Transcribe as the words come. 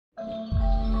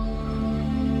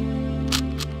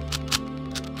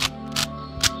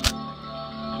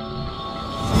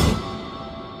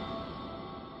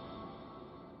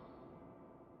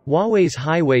Huawei's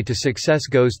highway to success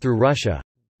goes through Russia.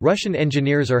 Russian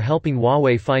engineers are helping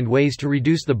Huawei find ways to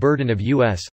reduce the burden of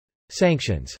U.S.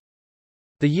 sanctions.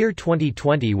 The year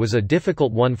 2020 was a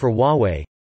difficult one for Huawei.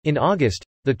 In August,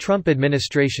 the Trump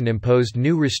administration imposed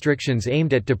new restrictions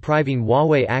aimed at depriving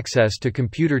Huawei access to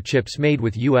computer chips made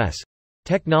with U.S.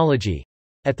 technology.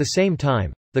 At the same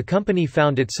time, the company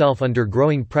found itself under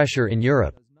growing pressure in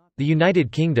Europe. The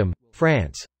United Kingdom,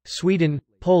 France, Sweden,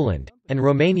 Poland, and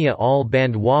Romania all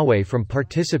banned Huawei from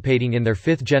participating in their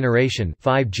fifth-generation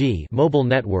 (5G) mobile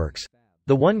networks.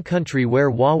 The one country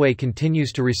where Huawei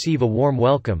continues to receive a warm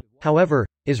welcome, however,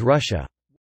 is Russia.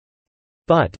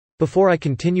 But before I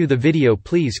continue the video,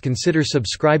 please consider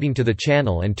subscribing to the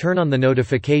channel and turn on the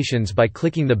notifications by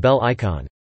clicking the bell icon.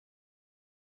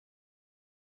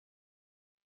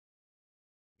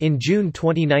 In June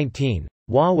 2019,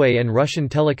 Huawei and Russian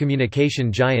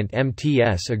telecommunication giant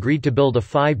MTS agreed to build a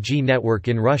 5G network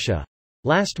in Russia.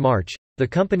 Last March, the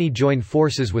company joined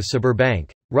forces with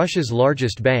Sberbank, Russia's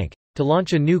largest bank, to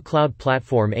launch a new cloud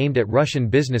platform aimed at Russian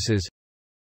businesses.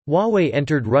 Huawei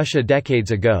entered Russia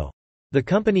decades ago. The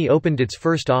company opened its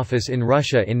first office in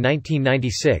Russia in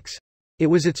 1996. It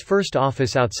was its first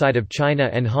office outside of China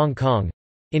and Hong Kong.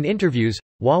 In interviews,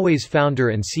 Huawei's founder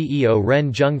and CEO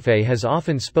Ren Zhengfei has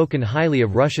often spoken highly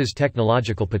of Russia's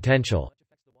technological potential.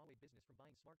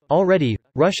 Already,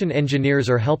 Russian engineers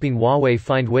are helping Huawei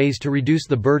find ways to reduce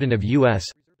the burden of U.S.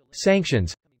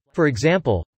 sanctions. For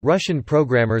example, Russian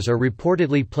programmers are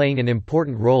reportedly playing an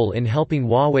important role in helping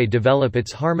Huawei develop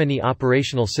its Harmony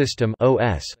operational system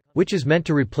 (OS), which is meant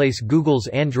to replace Google's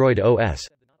Android OS.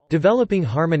 Developing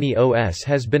Harmony OS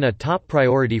has been a top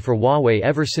priority for Huawei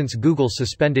ever since Google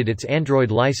suspended its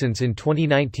Android license in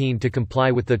 2019 to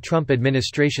comply with the Trump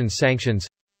administration's sanctions.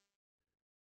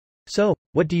 So,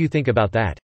 what do you think about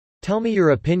that? Tell me your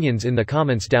opinions in the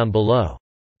comments down below.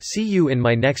 See you in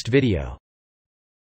my next video.